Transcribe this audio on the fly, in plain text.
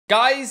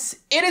Guys,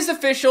 it is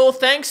official.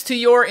 Thanks to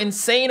your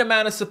insane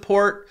amount of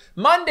support,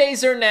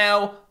 Mondays are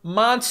now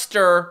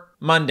Monster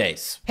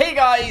Mondays. Hey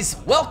guys,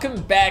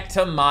 welcome back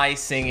to My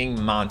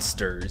Singing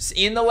Monsters.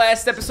 In the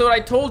last episode, I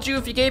told you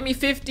if you gave me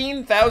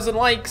 15,000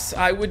 likes,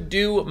 I would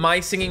do My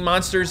Singing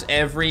Monsters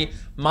every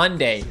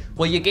Monday.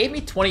 Well, you gave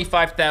me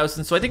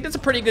 25,000, so I think that's a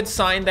pretty good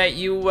sign that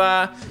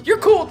you're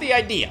cool with the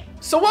idea.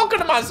 So welcome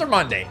to Monster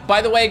Monday.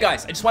 By the way,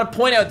 guys, I just want to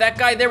point out that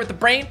guy there with the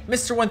brain,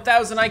 Mr.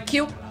 1000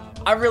 IQ,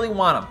 I really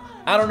want him.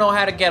 I don't know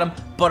how to get him,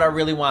 but I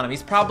really want him.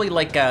 He's probably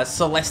like a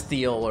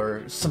celestial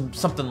or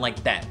something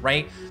like that,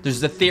 right?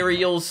 There's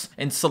ethereals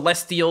and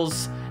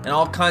celestials and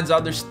all kinds of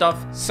other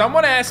stuff.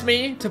 Someone asked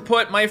me to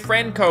put my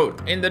friend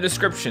code in the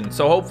description,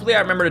 so hopefully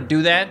I remember to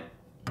do that.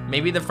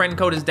 Maybe the friend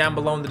code is down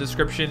below in the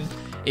description.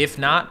 If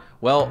not,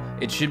 well,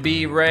 it should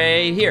be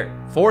right here.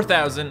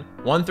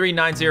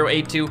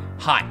 4000-139082.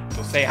 Hi.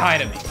 So say hi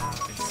to me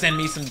and send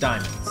me some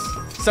diamonds.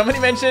 Somebody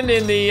mentioned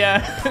in the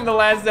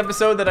last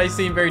episode that I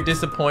seem very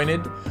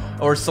disappointed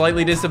or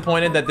slightly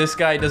disappointed that this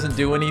guy doesn't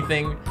do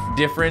anything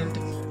different.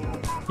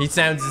 He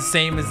sounds the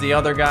same as the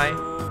other guy.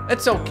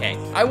 It's okay.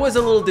 I was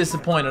a little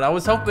disappointed. I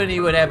was hoping he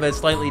would have a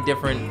slightly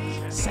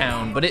different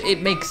sound, but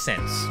it makes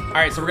sense. All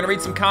right, so we're gonna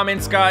read some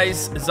comments,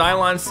 guys.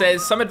 Xylon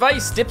says, some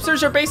advice.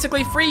 Dipsters are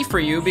basically free for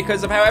you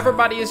because of how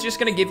everybody is just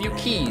gonna give you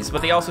keys,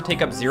 but they also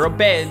take up 0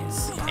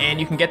 beds, and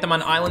you can get them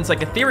on islands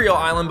like Ethereal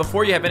Island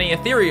before you have any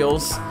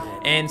ethereals,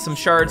 and some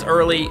shards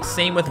early.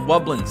 Same with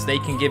Wubblins, they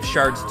can give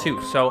shards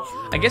too. So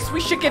I guess we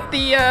should get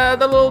the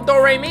little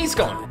do-re-mis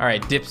going. All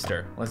right,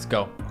 Dipster, let's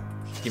go.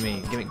 Give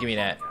me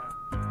that.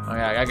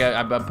 Okay,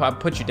 I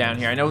put you down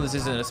here. I know this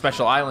isn't a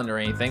special island or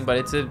anything,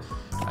 but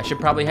I should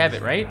probably have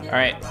it, right? All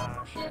right,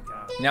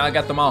 now I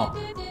got them all.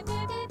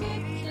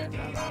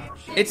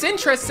 It's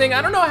interesting.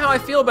 I don't know how I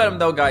feel about them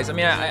though, guys. I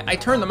mean, I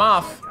turned them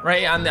off,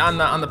 right, on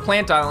the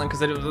plant island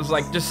because it was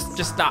like,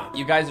 just stop.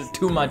 You guys are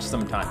too much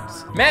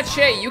sometimes.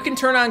 MattShea, you can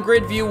turn on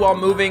grid view while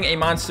moving a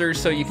monster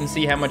so you can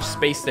see how much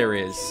space there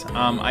is.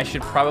 I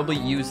should probably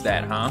use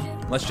that, huh?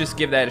 Let's just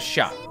give that a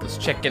shot. Let's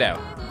check it out.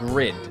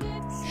 Grid,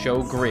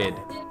 show grid.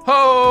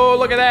 Oh,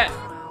 look at that.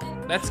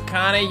 That's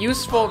kind of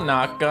useful,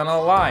 not gonna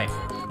lie.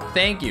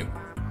 Thank you.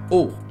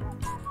 Oh.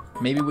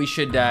 Maybe we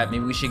should get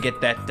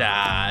that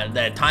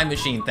that time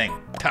machine thing.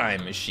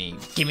 Time machine.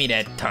 Give me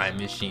that time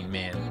machine,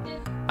 man.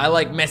 I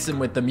like messing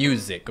with the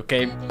music,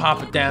 okay?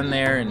 Pop it down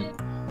there and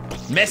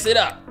mess it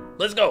up.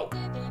 Let's go.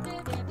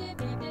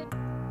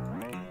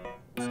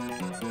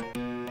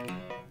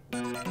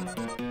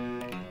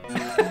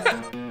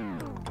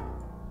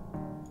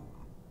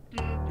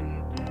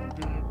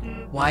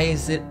 Why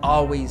is it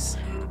always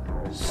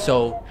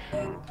so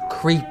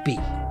creepy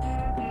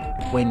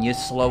when you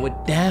slow it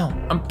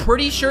down? I'm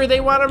pretty sure they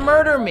want to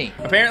murder me.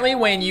 Apparently,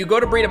 when you go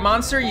to breed a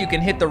monster, you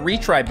can hit the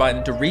retry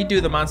button to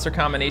redo the monster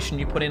combination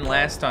you put in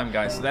last time,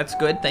 guys. So that's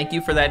good. Thank you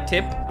for that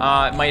tip.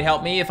 It might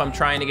help me if I'm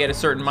trying to get a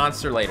certain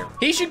monster later.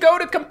 He should go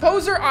to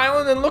Composer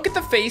Island and look at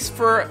the face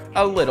for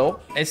a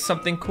little as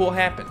something cool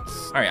happens.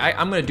 All right,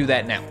 I'm gonna do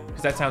that now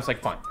because that sounds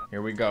like fun.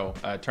 Here we go.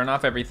 Turn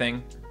off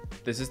everything.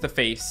 This is the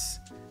face.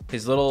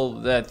 His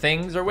little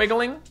things are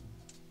wiggling.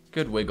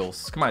 Good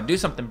wiggles. Come on, do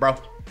something, bro.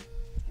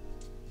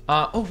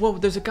 Oh, whoa,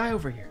 there's a guy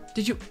over here.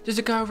 There's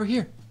a guy over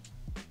here.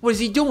 What is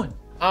he doing?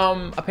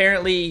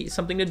 Apparently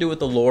something to do with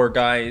the lore,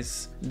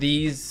 guys.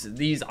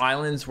 These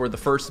islands were the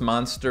first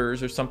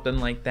monsters or something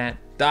like that.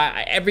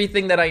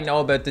 Everything that I know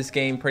about this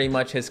game pretty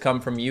much has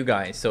come from you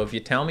guys. So if you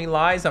tell me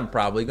lies, I'm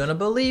probably gonna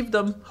believe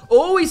them.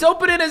 Oh, he's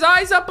opening his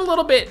eyes up a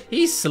little bit.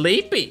 He's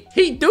sleepy.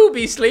 He do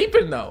be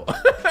sleeping though.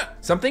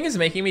 Something is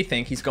making me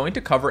think he's going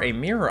to cover a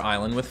mirror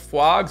island with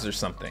frogs or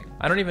something.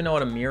 I don't even know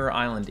what a mirror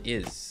island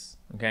is,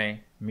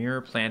 okay?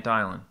 Mirror Plant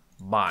Island.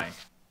 Bye.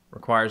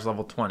 Requires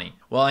level 20.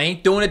 Well, I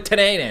ain't doing it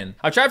today then.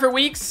 I've tried for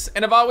weeks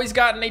and I've always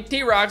gotten a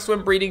T-Rox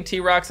when breeding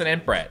T-Rox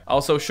and Entbrat.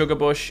 Also,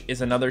 Sugarbush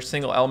is another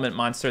single element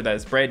monster that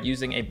is bred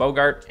using a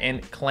Bogart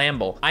and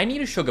Clamble. I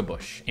need a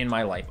Sugarbush in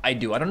my life. I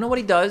do. I don't know what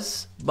he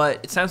does, but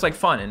it sounds like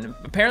fun. And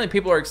apparently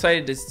people are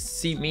excited to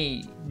see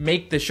me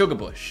make the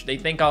Sugarbush. They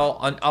think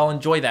I'll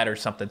enjoy that or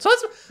something. So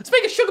let's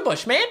make a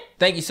Sugarbush, man.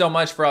 Thank you so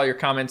much for all your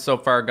comments so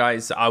far,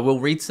 guys. I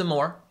will read some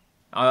more.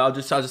 I'll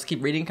just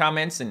keep reading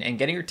comments and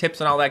getting your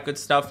tips and all that good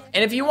stuff.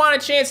 And if you want a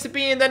chance to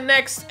be in the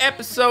next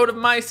episode of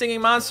My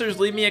Singing Monsters,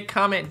 leave me a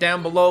comment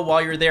down below.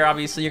 While you're there,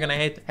 obviously, you're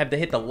gonna have to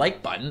hit the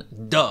like button,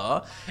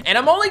 duh. And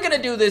I'm only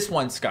gonna do this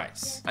once,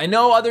 guys. I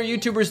know other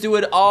YouTubers do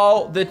it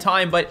all the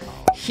time, but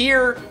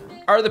here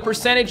are the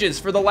percentages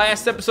for the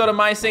last episode of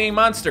My Singing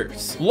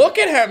Monsters. Look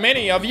at how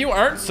many of you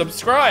aren't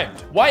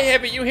subscribed. Why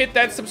haven't you hit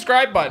that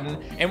subscribe button?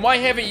 And why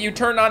haven't you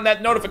turned on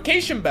that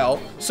notification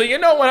bell so you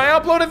know when I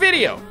upload a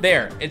video?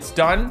 There, it's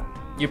done.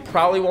 You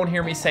probably won't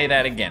hear me say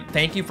that again.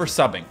 Thank you for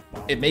subbing.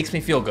 It makes me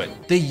feel good.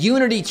 The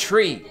Unity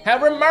Tree.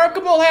 How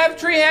remarkable, half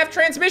tree, half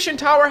transmission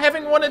tower.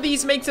 Having one of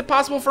these makes it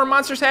possible for a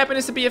monster's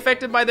happiness to be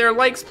affected by their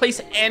likes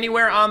placed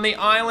anywhere on the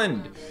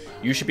island.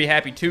 You should be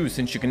happy too,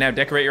 since you can now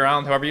decorate your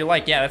island however you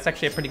like. Yeah, that's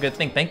actually a pretty good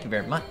thing. Thank you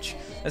very much.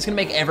 That's gonna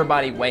make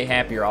everybody way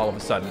happier all of a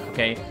sudden,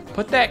 okay?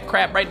 Put that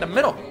crap right in the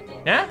middle,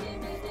 yeah?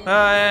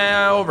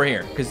 Over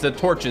here, because the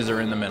torches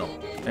are in the middle.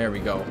 There we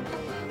go.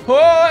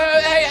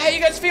 Oh, hey, how you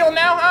guys feeling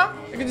now, huh?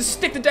 I can just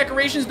stick the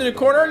decorations in the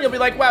corner and you'll be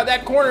like, wow,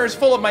 that corner is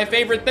full of my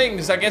favorite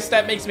things. I guess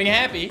that makes me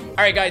happy. All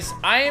right, guys,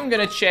 I am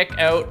gonna check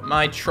out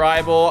my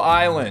tribal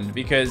island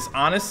because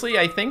honestly,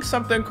 I think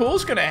something cool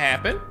is gonna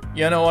happen.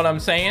 You know what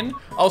I'm saying?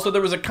 Also,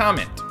 there was a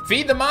comment.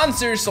 Feed the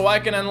monsters so I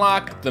can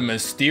unlock the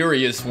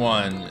mysterious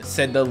one,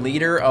 said the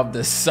leader of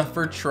the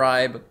Suffer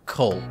Tribe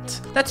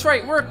cult. That's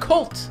right, we're a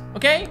cult,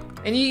 okay?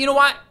 And you know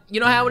what? You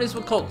know how it is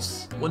with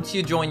cults. Once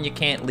you join, you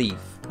can't leave.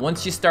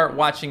 Once you start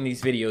watching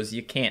these videos,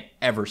 you can't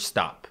ever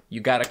stop. You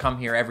gotta come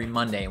here every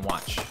Monday and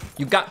watch.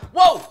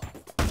 Whoa!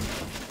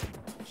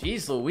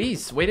 Jeez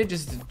Louise, way to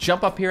just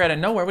jump up here out of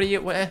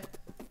nowhere.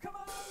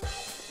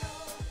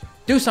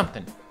 Do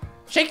something.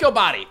 Shake your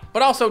body,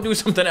 but also do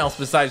something else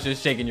besides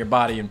just shaking your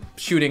body and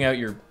shooting out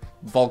your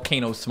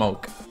volcano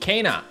smoke.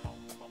 Kana,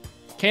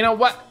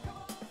 what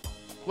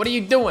are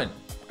you doing?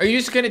 Are you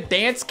just gonna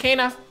dance,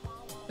 Kana?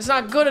 It's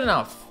not good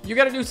enough. You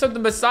gotta do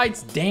something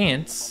besides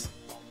dance.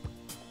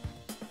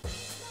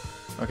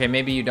 Okay,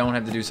 maybe you don't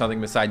have to do something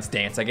besides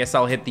dance. I guess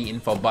I'll hit the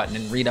info button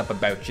and read up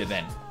about you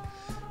then.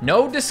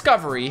 No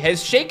discovery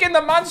has shaken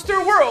the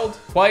monster world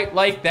quite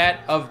like that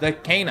of the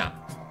Kana.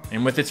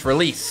 And with its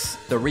release,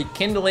 the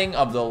rekindling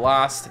of the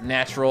lost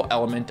natural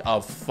element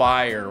of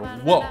fire.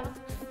 Whoa.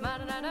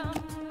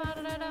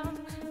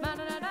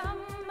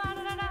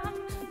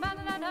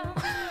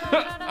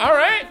 All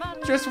right,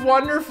 just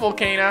wonderful,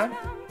 Kana.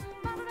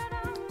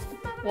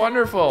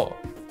 Wonderful.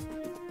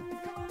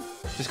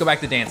 Just go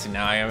back to dancing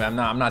now. I'm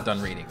not done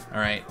reading, all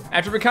right?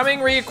 After becoming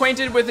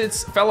reacquainted with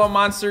its fellow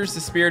monsters, the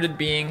spirited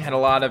being had a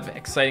lot of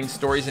exciting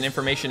stories and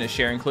information to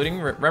share, including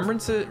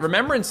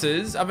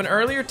remembrances of an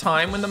earlier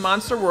time when the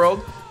monster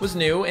world was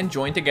new and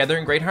joined together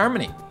in great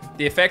harmony.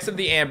 The effects of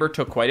the amber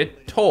took quite a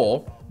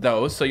toll,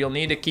 though, so you'll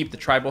need to keep the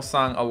tribal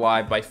song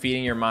alive by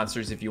feeding your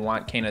monsters if you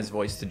want Kana's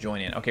voice to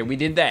join in. Okay, we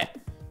did that.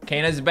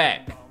 Kana's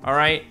back, all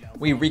right?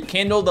 We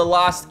rekindled the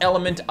lost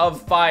element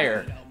of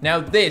fire.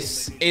 Now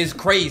this is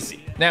crazy.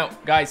 Now,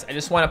 guys, I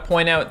just want to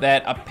point out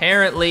that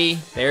apparently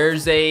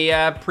there's a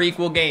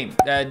prequel game,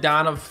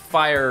 Dawn of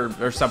Fire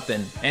or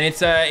something, and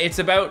it's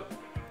about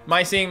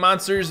my seeing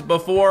monsters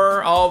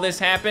before all this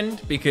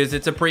happened because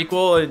it's a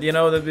prequel. You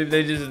know,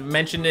 they just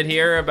mentioned it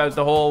here about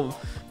the whole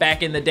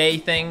back in the day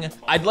thing.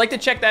 I'd like to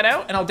check that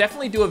out, and I'll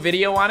definitely do a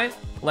video on it.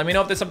 Let me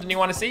know if there's something you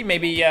want to see.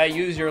 Maybe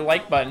use your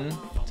like button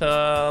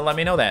to let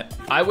me know that.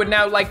 I would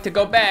now like to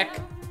go back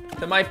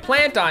to my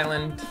plant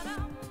island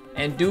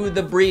and do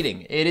the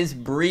breeding. It is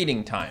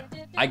breeding time.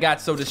 I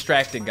got so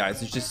distracted, guys.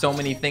 There's just so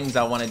many things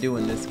I want to do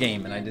in this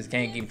game, and I just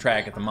can't keep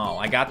track of them all.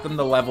 I got them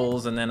the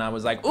levels, and then I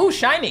was like, ooh,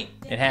 shiny.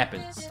 It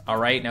happens. All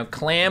right, now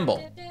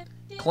clamble.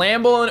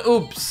 Clamble and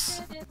oops.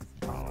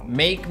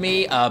 Make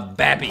me a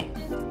babby.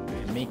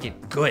 And make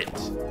it good.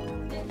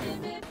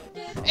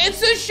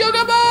 It's a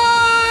sugar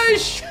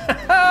bush!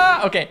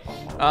 Okay,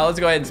 let's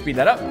go ahead and speed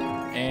that up.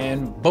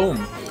 And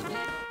boom.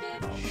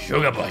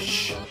 Sugar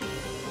bush.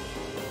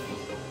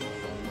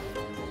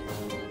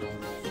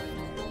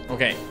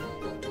 Okay,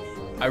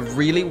 I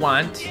really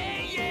want,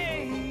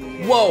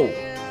 whoa,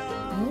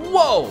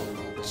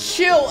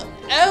 chill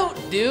out,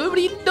 dude, what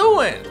are you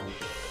doing?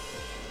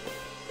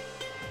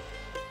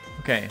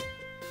 Okay,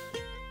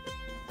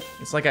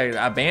 it's like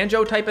a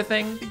banjo type of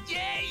thing.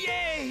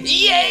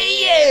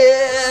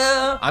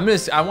 Yeah.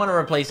 I want to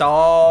replace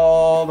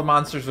all the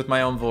monsters with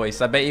my own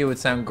voice. I bet you it would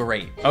sound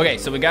great. Okay,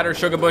 so we got our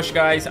sugar bush,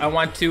 guys. I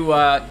want to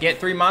get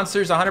 3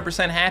 monsters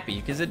 100%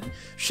 happy because it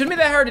shouldn't be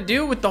that hard to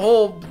do with the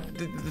whole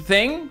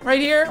thing right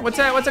here. What's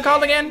it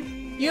called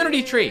again?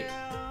 Unity tree.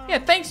 Yeah,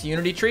 thanks,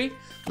 Unity tree.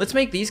 Let's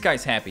make these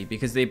guys happy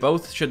because they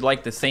both should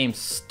like the same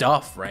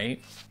stuff,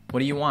 right?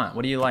 What do you want?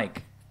 What do you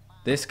like?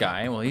 This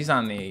guy, well, he's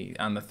on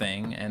the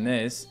thing, and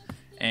this,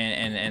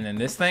 and then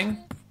this thing.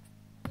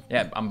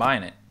 Yeah, I'm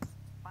buying it.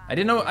 I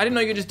didn't know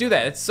you could just do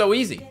that. It's so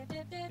easy.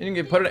 You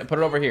can put it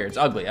over here. It's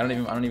ugly. I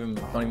don't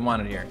even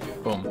want it here.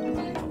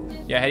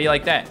 Boom. Yeah, how do you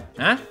like that?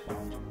 Huh?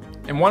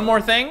 And one more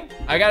thing.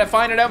 I gotta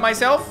find it out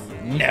myself.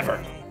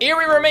 Never.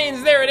 Eerie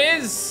remains. There it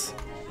is.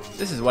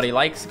 This is what he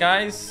likes,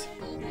 guys.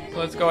 So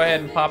let's go ahead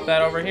and pop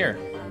that over here.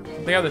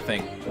 The other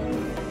thing.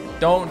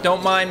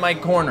 Don't mind my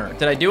corner.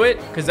 Did I do it?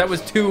 Because that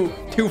was two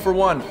for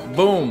one.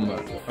 Boom.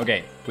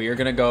 Okay, we are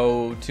gonna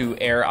go to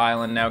Air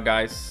Island now,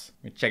 guys.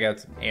 Check out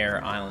some Air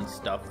Island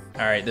stuff.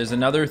 All right, there's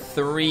another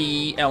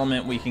 3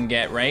 element we can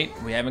get, right?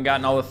 We haven't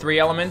gotten all the 3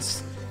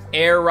 elements.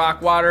 Air,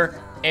 rock,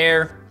 water.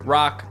 Air,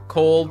 rock,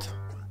 cold.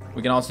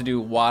 We can also do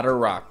water,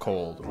 rock,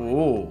 cold.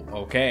 Ooh,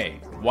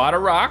 okay. Water,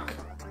 rock,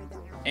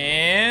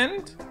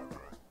 and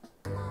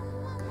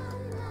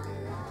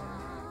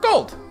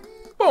gold.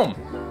 Boom.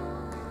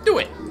 Do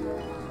it.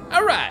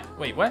 All right.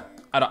 Wait, what?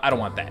 I don't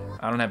want that.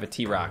 I don't have a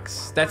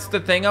T-Rox. That's the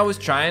thing I was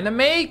trying to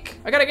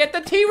make. I gotta get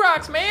the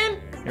T-Rox, man.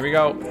 Here we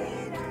go.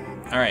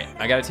 All right,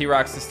 I got a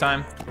T-Rox this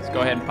time. Let's go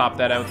ahead and pop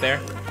that out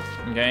there.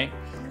 Okay.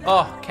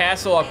 Oh,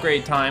 castle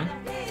upgrade time.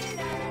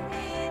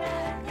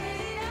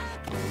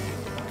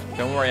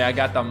 Don't worry, I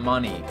got the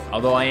money.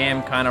 Although I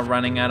am kind of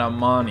running out of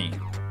money.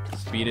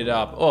 Speed it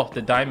up. Oh,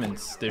 the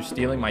diamonds. They're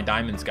stealing my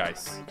diamonds,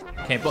 guys.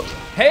 Can't believe.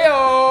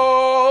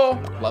 Hey-oh!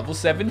 Level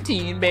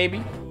 17,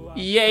 baby.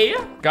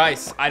 Yeah.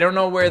 Guys, I don't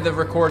know where the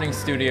recording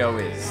studio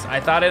is. I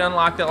thought it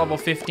unlocked at level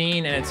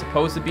 15 and it's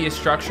supposed to be a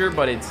structure,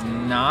 but it's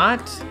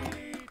not.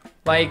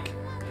 Like,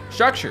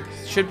 structures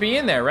should be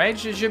in there, right?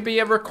 Should be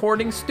a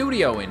recording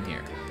studio in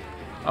here.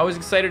 I was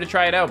excited to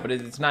try it out, but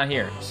it's not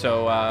here.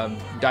 So,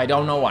 I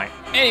don't know why.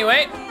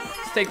 Anyway,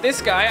 let's take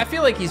this guy. I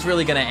feel like he's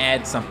really gonna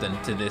add something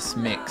to this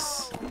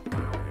mix.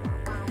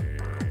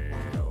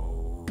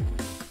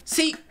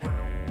 See,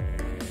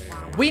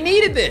 we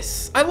needed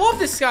this. I love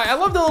this guy. I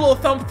love the little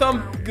thump,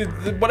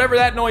 whatever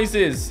that noise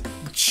is.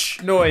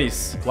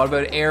 Noise. What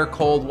about air,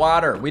 cold,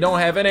 water? We don't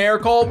have an air,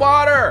 cold,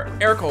 water.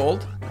 Air,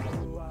 cold,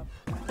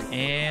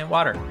 and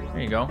water.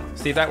 There you go.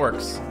 See if that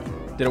works.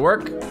 Did it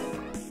work?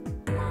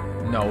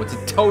 No, it's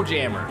a toe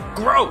jammer.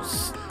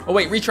 Gross. Oh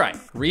wait, retry.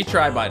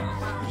 Retry button.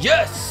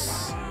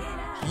 Yes.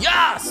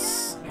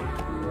 Yes.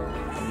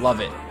 Love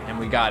it. And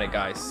we got it,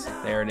 guys.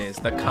 There it is.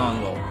 The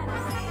Congo.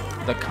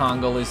 The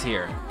Congo is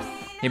here.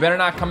 You better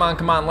not come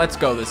on, let's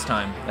go this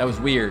time. That was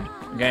weird,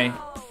 okay?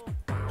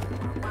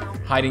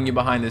 Hiding you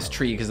behind this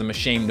tree because I'm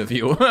ashamed of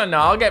you. No,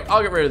 I'll get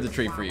rid of the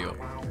tree for you.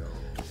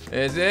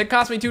 It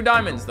cost me 2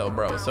 diamonds though,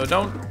 bro. So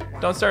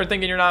don't start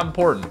thinking you're not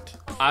important.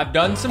 I've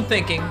done some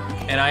thinking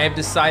and I have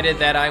decided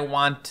that I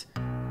want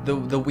the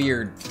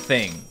weird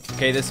thing.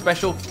 Okay, the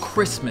special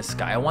Christmas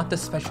guy. I want the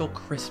special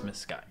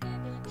Christmas guy.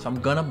 So I'm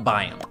gonna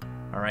buy him.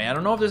 All right, I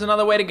don't know if there's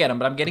another way to get him,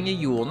 but I'm getting a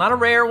Yule. Not a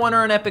rare one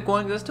or an epic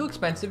one, because that's too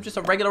expensive, just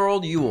a regular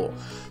old Yule.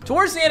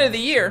 Towards the end of the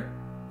year,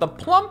 the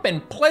plump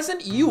and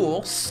pleasant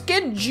Yule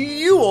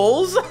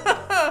schedules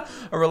a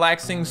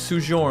relaxing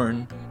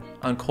sojourn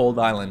on Cold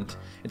Island.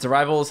 Its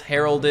arrival is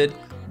heralded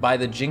by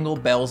the jingle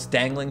bells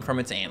dangling from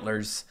its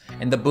antlers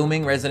and the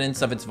booming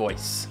resonance of its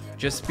voice.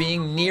 Just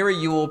being near a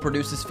Yule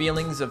produces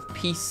feelings of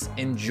peace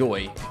and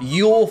joy.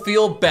 You'll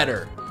feel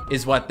better,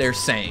 is what they're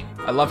saying.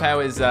 I love how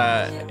his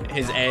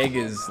egg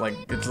is like,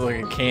 it's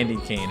like a candy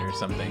cane or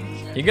something.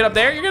 You get up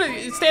there, you're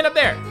gonna stand up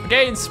there,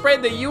 okay? And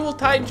spread the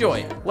Yuletide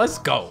joy. Let's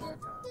go.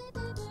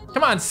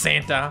 Come on,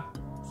 Santa.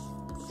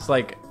 It's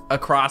like a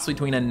cross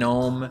between a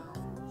gnome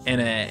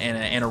and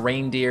a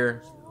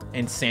reindeer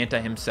and Santa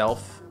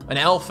himself. An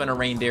elf and a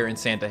reindeer and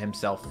Santa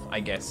himself, I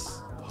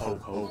guess. Ho,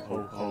 ho,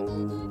 ho,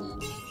 ho.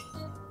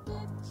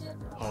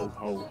 Ho,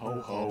 ho,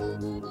 ho, ho.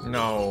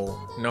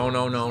 No, no,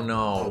 no, no,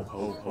 no.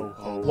 Ho, ho,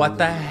 ho. What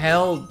the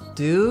hell,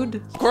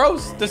 dude?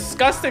 Gross,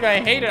 disgusting, I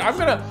hate it.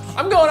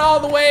 I'm going all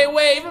the way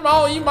away from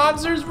all you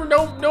monsters.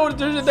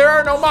 There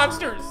are no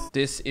monsters.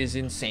 This is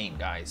insane,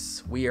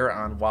 guys. We are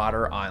on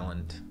Water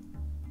Island.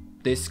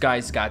 This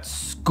guy's got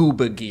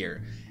scuba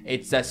gear.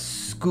 It's a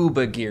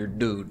scuba gear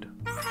dude.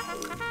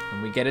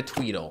 And we get a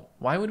Tweedle.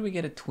 Why would we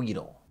get a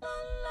Tweedle?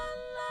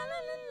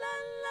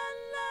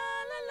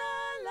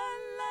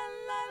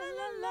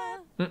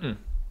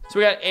 So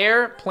we got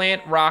air,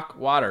 plant, rock,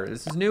 water.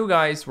 This is new,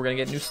 guys. We're gonna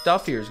get new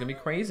stuff here. It's gonna be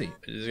crazy.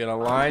 We're just gonna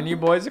line you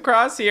boys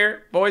across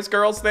here. Boys,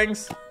 girls,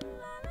 things.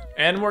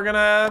 And we're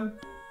gonna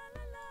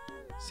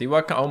see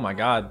what, oh my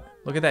God.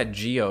 Look at that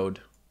geode.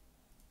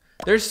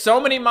 There's so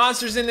many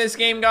monsters in this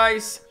game,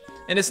 guys.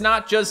 And it's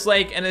not just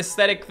like an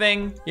aesthetic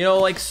thing, you know,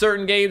 like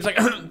certain games, like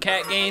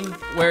Cat Game,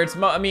 where it's,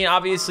 I mean,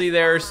 obviously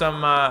there are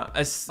some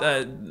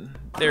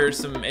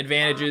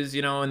advantages,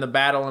 you know, in the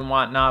battle and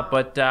whatnot,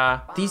 but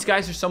these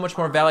guys are so much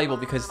more valuable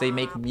because they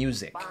make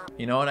music.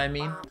 You know what I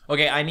mean?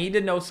 Okay, I need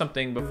to know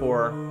something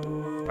before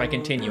I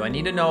continue. I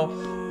need to know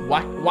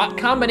what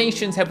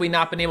combinations have we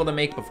not been able to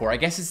make before? I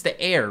guess it's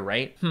the air,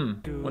 right?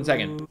 1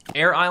 second.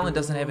 Air Island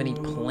doesn't have any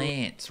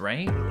plants,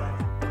 right?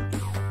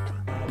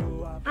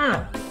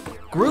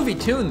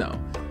 Groovy tune though.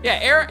 Yeah,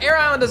 Air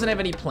Island doesn't have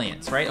any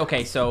plants, right?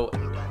 Okay, so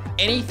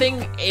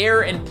anything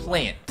air and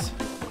plant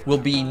will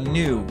be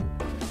new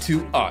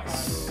to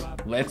us.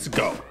 Let's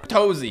go.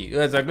 Tozy,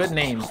 that's a good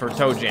name for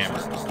toe jammer.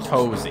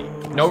 Tozy.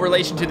 No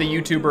relation to the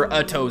YouTuber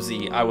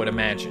Atozy, I would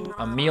imagine.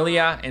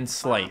 Amelia and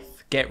Slythe,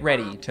 get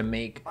ready to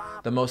make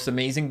the most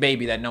amazing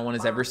baby that no one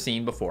has ever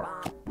seen before.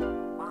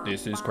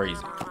 This is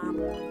crazy.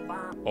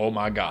 Oh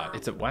my God,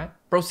 it's a what?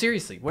 Bro,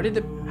 seriously, how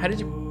did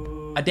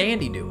you, a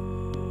dandy do?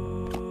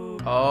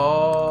 Oh.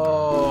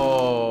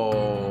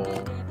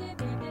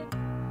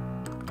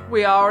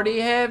 We already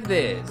have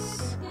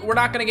this. We're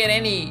not gonna get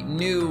any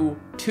new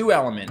 2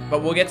 element,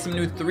 but we'll get some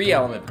new 3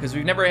 element because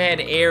we've never had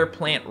air,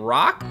 plant,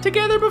 rock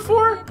together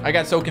before. I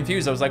got so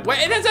confused. I was like,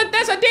 wait, that's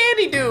a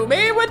dandy do,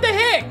 man. What the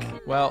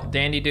heck? Well,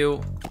 dandy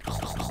do,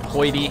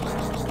 hoity,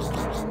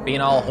 being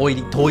all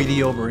hoity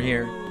toity over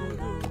here.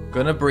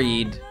 Gonna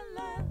breed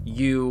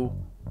you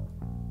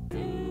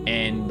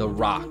and the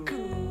Rock.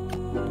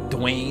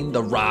 Dwayne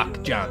The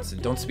Rock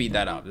Johnson. Don't speed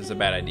that up. This is a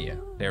bad idea.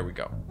 There we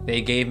go.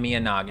 They gave me a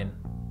noggin.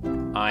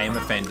 I am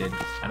offended,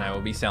 and I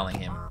will be selling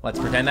him. Let's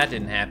pretend that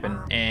didn't happen,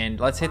 and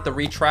let's hit the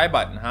retry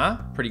button, huh?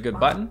 Pretty good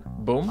button.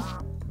 Boom.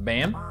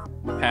 Bam.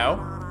 Pow.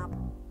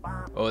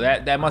 Oh,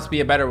 that must be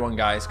a better one,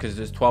 guys, because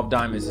there's 12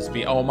 diamonds to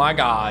speed. Oh my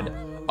God.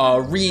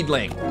 A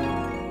Reedling.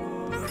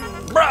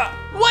 Bruh,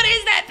 what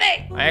is that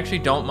thing. I actually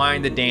don't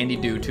mind the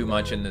dandy-do too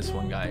much in this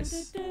one,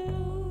 guys.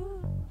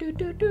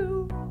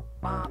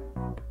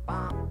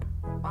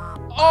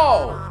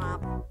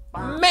 Oh,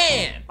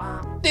 man.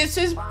 This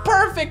is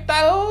perfect.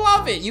 I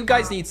love it. You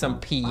guys need some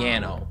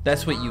piano.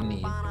 That's what you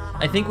need.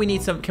 I think we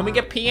need some. Can we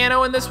get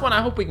piano in this one?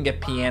 I hope we can get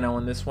piano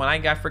in this one.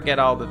 I forget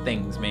all the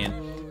things,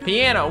 man.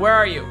 Piano, where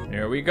are you?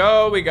 Here we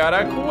go. We got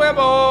a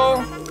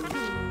quibble.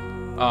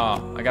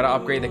 Oh, I gotta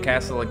upgrade the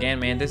castle again,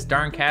 man. This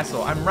darn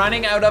castle. I'm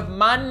running out of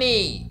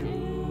money.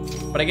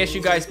 But I guess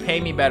you guys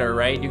pay me better,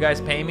 right? You guys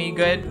pay me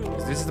good?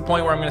 'Cause this is the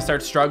point where I'm gonna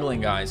start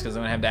struggling, guys, because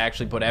I'm gonna have to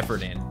actually put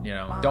effort in, you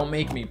know? Don't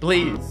make me,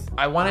 please.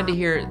 I wanted to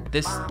hear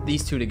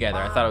these two together.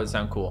 I thought it would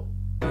sound cool.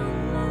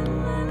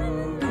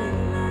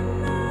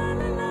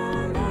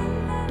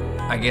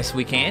 I guess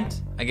we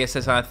can't. I guess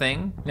that's not a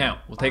thing. Now,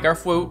 we'll take our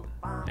flute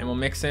and we'll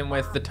mix in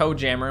with the toe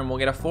jammer and we'll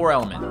get a 4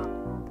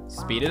 element.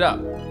 Speed it up.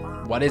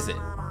 What is it?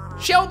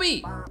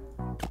 Shelby!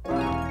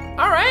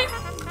 All right.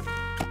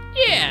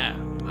 Yeah,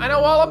 I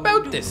know all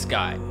about this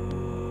guy.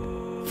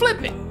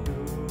 Flip it.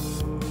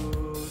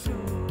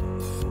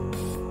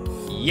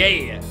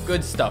 Yeah,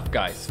 good stuff,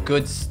 guys,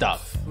 good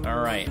stuff. All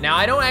right, now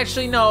I don't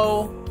actually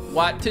know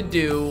what to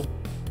do.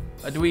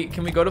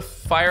 Can we go to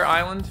Fire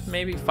Island,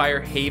 maybe? Fire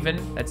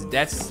Haven, that's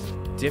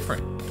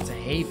different, it's a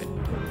haven.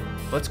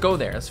 Let's go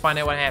there, let's find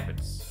out what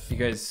happens.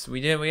 Because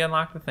we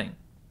unlocked the thing,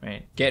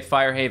 right? Get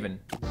Fire Haven.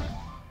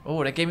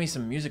 Oh, that gave me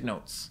some music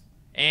notes.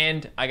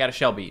 And I got a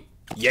shell beat.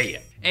 Yeah.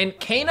 And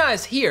Kana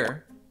is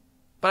here,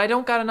 but I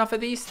don't got enough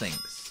of these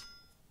things.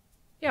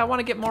 Yeah, I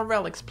wanna get more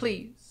relics,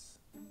 please.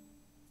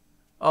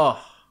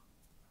 Oh,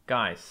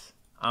 guys,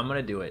 I'm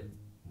gonna do it.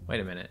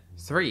 Wait a minute,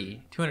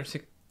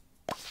 206.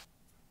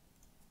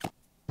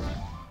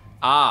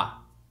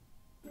 Ah,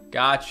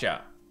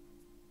 gotcha.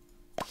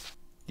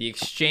 The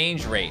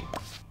exchange rate,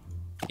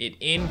 it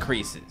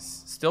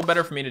increases. Still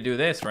better for me to do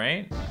this,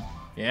 right?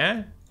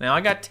 Yeah? Now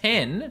I got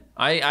 10.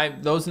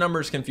 Those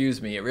numbers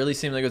confuse me. It really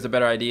seemed like it was a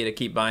better idea to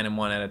keep buying them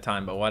one at a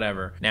time, but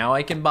whatever. Now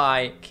I can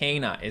buy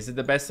Kana. Is it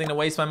the best thing to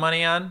waste my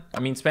money on? I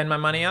mean, spend my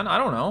money on? I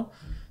don't know.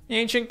 The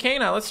ancient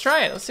Kana, let's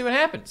try it. Let's see what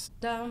happens.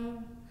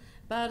 Dum,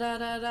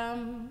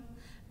 ba-da-da-dum,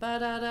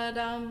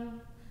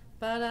 ba-da-da-dum.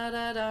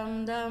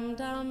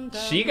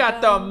 She got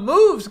the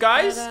moves,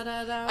 guys.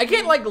 I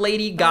get like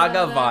Lady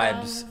Gaga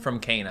vibes from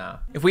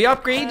Kana. If we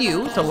upgrade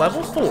you to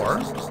level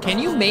 4, can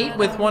you mate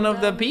with one of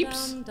the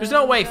peeps? There's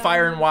no way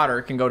fire and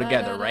water can go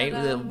together, right?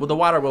 The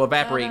water will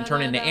evaporate and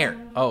turn into air.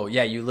 Oh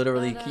yeah,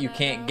 you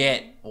can't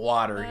get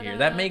water here.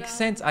 That makes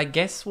sense. I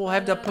guess we'll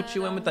have to put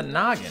you in with the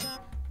noggin.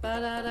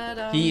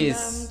 He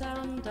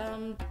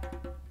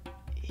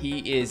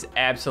is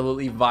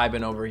absolutely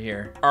vibing over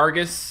here.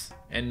 Argus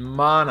and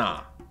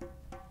Mana.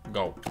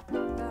 Go.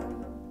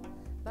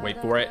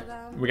 Wait for it.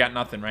 We got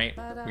nothing, right?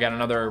 We got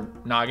another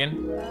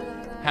noggin.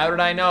 How did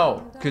I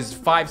know? Because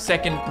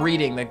 5-second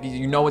breeding, like,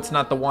 you know it's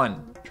not the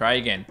one. Try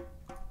again.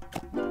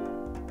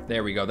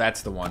 There we go,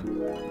 that's the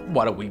one.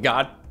 What do we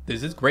got?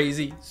 This is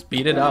crazy.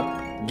 Speed it up,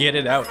 get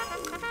it out.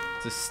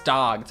 It's a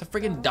stog, it's a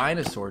freaking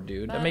dinosaur,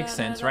 dude. That makes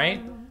sense,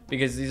 right?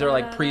 Because these are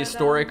like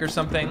prehistoric or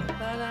something.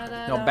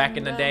 You know, back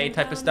in the day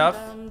type of stuff.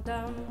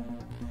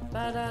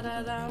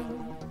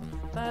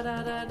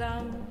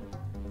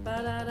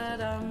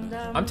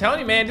 I'm telling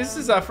you, man, this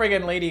is a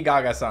friggin' Lady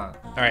Gaga song.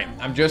 All right,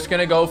 I'm just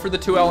gonna go for the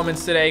 2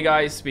 elements today,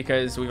 guys,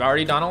 because we've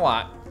already done a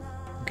lot.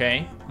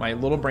 Okay, my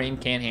little brain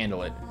can't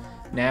handle it.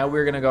 Now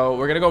we're gonna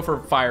go for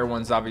fire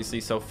ones,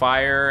 obviously. So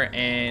fire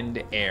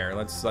and air.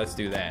 Let's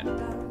do that.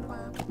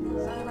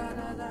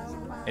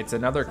 It's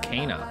another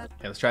Kana.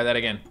 Okay, let's try that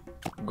again.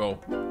 Go.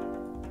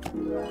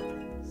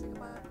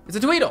 It's a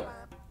Tweedle.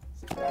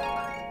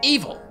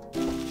 Evil.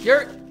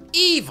 You're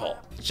evil.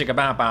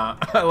 Chicka-ba-ba.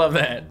 I love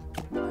that.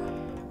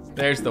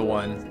 There's the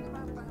one.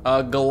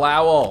 A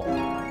Glowl.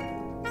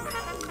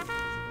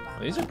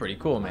 These are pretty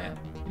cool, man.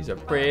 These are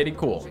pretty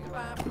cool.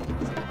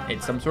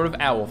 It's some sort of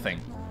owl thing.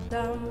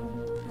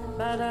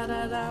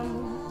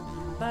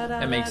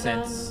 That makes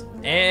sense.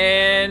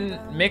 And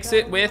mix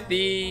it with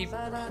the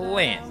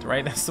plant,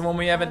 right? That's the one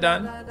we haven't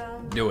done.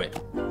 Do it.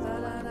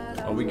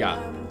 What we got?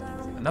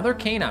 Another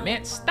Kana.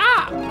 Man,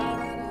 stop!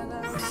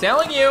 I'm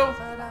selling you.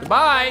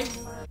 Goodbye.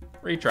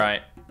 Retry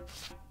it.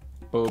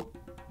 Boop.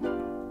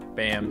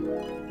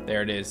 Bam.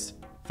 There it is.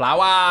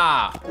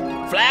 Flower!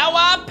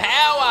 Flower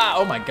power!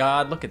 Oh my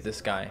god, look at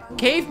this guy.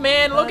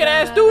 Caveman looking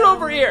ass dude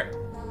over here!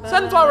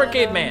 Sunflower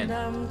caveman!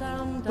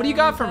 What do you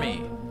got for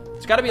me?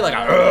 It's gotta be like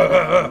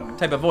a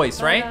type of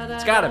voice, right?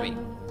 It's gotta be.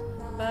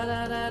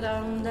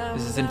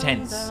 This is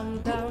intense.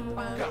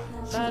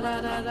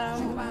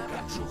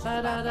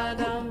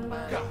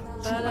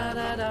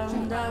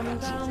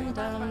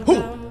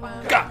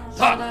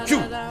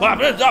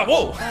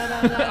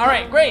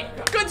 Alright, great.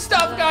 Good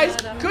stuff, guys.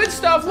 Good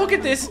stuff. Look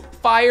at this.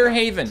 Fire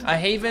haven. A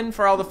haven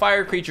for all the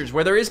fire creatures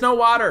where there is no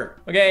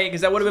water. Okay,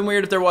 because that would have been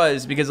weird if there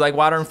was, because like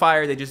water and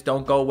fire, they just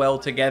don't go well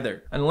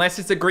together. Unless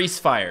it's a grease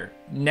fire.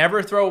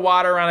 Never throw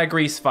water on a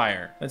grease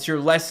fire. That's your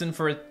lesson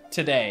for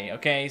today,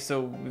 okay?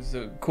 So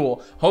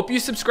cool. Hope you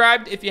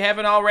subscribed if you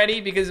haven't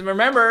already, because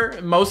remember,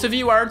 most of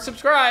you aren't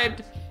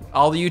subscribed.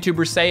 All the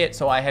YouTubers say it,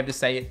 so I have to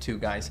say it too,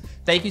 guys.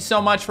 Thank you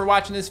so much for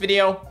watching this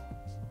video,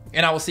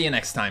 and I will see you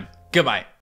next time. Goodbye.